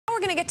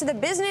we're going to get to the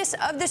business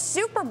of the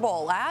Super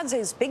Bowl. Ads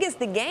as big as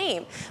the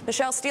game.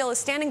 Michele Steele is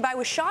standing by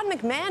with Sean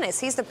McManus.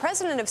 He's the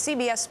president of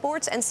CBS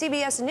Sports and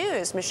CBS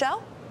News.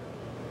 Michele?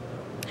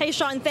 Hey,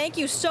 Sean, thank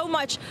you so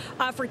much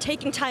for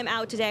taking time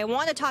out today. I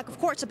want to talk, of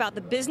course, about the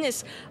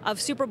business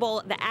of Super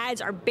Bowl. The ads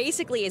are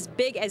basically as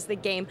big as the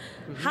game.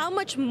 How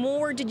much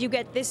more did you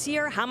get this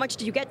year? How much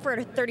did you get for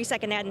a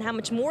 30-second ad? And how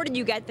much more did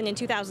you get than in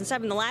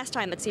 2007, the last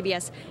time that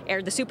CBS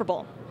aired the Super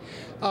Bowl?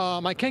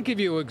 I can't give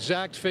you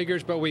exact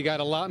figures, but we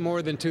got a lot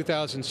more than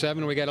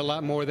 2007. We got a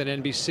lot more than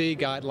NBC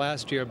got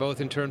last year,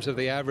 both in terms of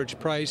the average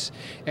price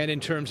and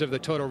in terms of the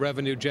total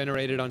revenue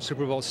generated on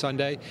Super Bowl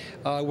Sunday.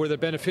 We're the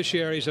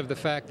beneficiaries of the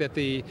fact that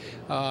the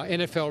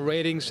NFL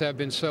ratings have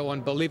been so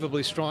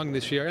unbelievably strong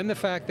this year, and the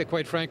fact that,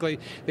 quite frankly,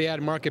 the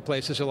ad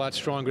marketplace is a lot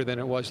stronger than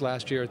it was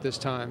last year at this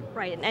time.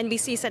 Right, and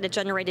NBC said it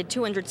generated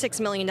 $206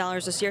 million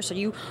this year, so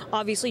you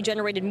obviously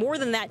generated more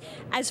than that.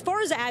 As far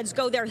as ads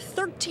go, there are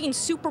 13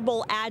 Super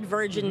Bowl ad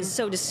virgins,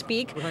 so to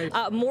speak,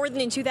 right. More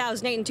than in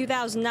 2008 and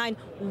 2009.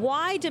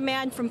 Why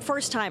demand from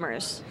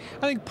first-timers?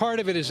 I think part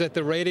of it is that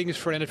the ratings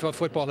for NFL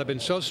football have been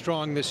so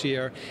strong this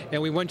year,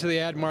 and we went to the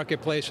ad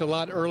marketplace a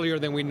lot earlier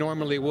than we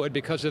normally would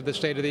because of the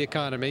state of the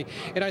economy.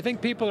 And I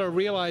think people are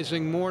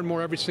realizing more and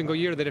more every single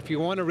year that if you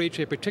want to reach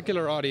a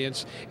particular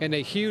audience, and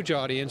a huge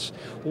audience,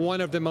 one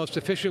of the most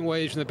efficient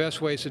ways and the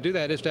best ways to do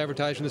that is to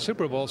advertise in the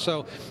Super Bowl.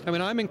 So, I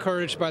mean, I'm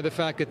encouraged by the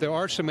fact that there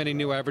are so many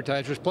new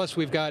advertisers. Plus,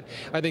 we've got,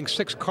 I think,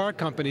 6 car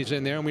companies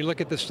in there, and we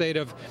look at the state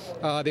of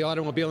the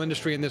automobile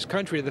industry in this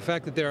country. The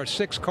fact that there are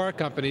 6 car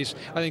companies,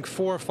 I think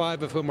 4 or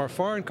 5 of whom are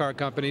foreign car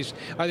companies,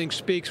 I think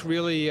speaks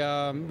really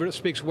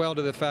speaks well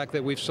to the fact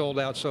that we've sold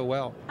out so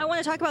well. I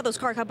want to talk about those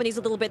car companies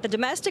a little bit. The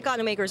domestic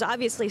automakers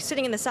obviously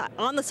sitting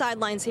on the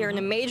sidelines here in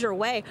a major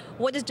way.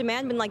 What has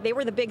demand been like? They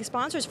were the big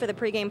sponsors for the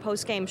pregame,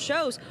 postgame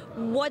shows.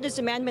 What has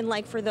demand been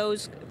like for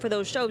those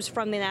shows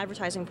from an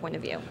advertising point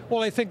of view?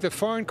 Well, I think the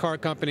foreign car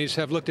companies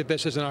have looked at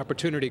this as an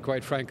opportunity,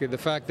 quite frankly. The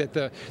fact that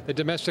the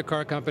domestic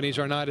car companies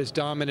are not as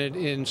dominant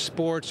in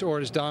sports or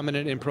as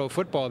dominant in pro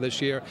football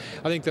this year,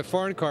 I think the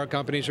foreign car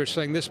companies are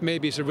saying this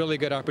maybe is a really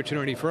good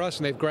opportunity for us,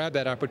 and they've grabbed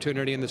that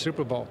opportunity in the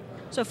Super Bowl.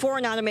 So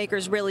foreign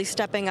automakers really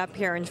stepping up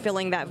here and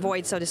filling that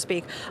void, so to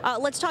speak.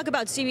 Let's talk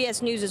about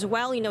CBS News as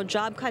well. You know,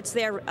 job cuts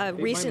there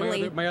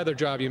recently. My other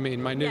job, you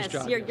mean, my news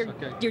job.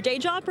 Your day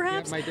job,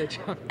 perhaps? Yeah, my day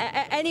job.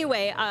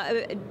 Anyway,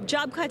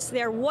 job cuts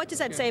there. What does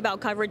that say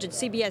about coverage at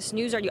CBS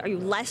News? Are you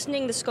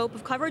lessening the scope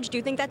of coverage? Do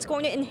you think that's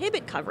going to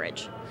inhibit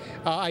coverage?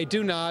 I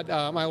do not.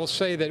 I will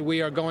say that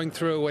we are going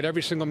through what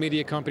every single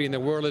media company in the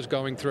world is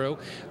going through,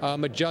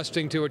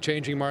 adjusting to a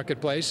changing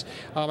marketplace.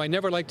 I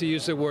never like to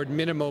use the word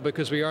minimal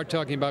because we are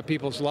talking about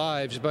people's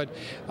lives, but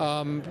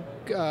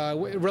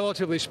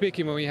relatively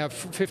speaking, when we have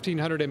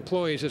 1,500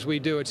 employees, as we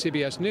do at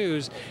CBS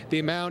News, the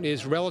amount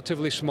is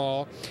relatively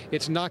small.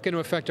 It's not going to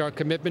affect our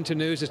commitment to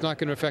news. It's not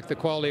going to affect the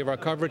quality of our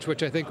coverage,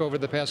 which I think over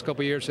the past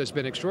couple of years has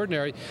been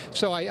extraordinary.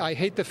 So I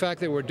hate the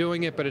fact that we're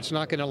doing it, but it's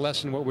not going to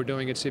lessen what we're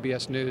doing at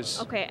CBS News.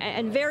 Okay,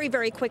 and very,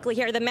 very quickly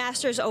here, the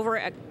Masters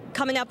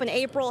coming up in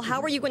April.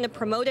 How are you going to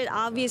promote it?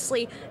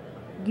 Obviously,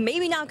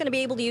 maybe not going to be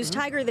able to use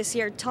Tiger this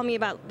year. Tell me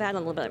about that a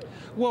little bit.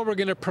 Well, we're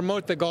going to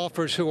promote the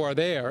golfers who are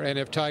there, and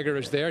if Tiger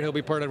is there, he'll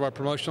be part of our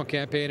promotional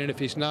campaign, and if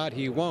he's not,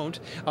 he won't.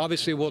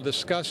 Obviously, we'll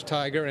discuss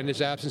Tiger and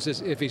his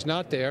absences if he's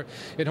not there,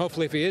 and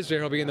hopefully if he is there,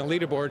 he'll be in the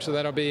leaderboard, so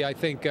that'll be, I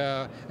think,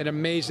 an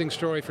amazing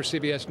story for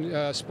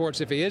CBS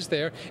Sports if he is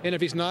there, and if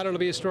he's not, it'll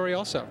be a story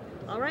also.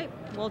 All right,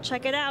 we'll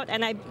check it out.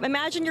 And I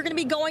imagine you're going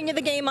to be going to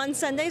the game on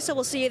Sunday, so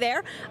we'll see you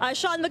there.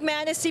 Sean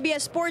McManus,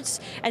 CBS Sports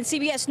and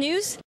CBS News.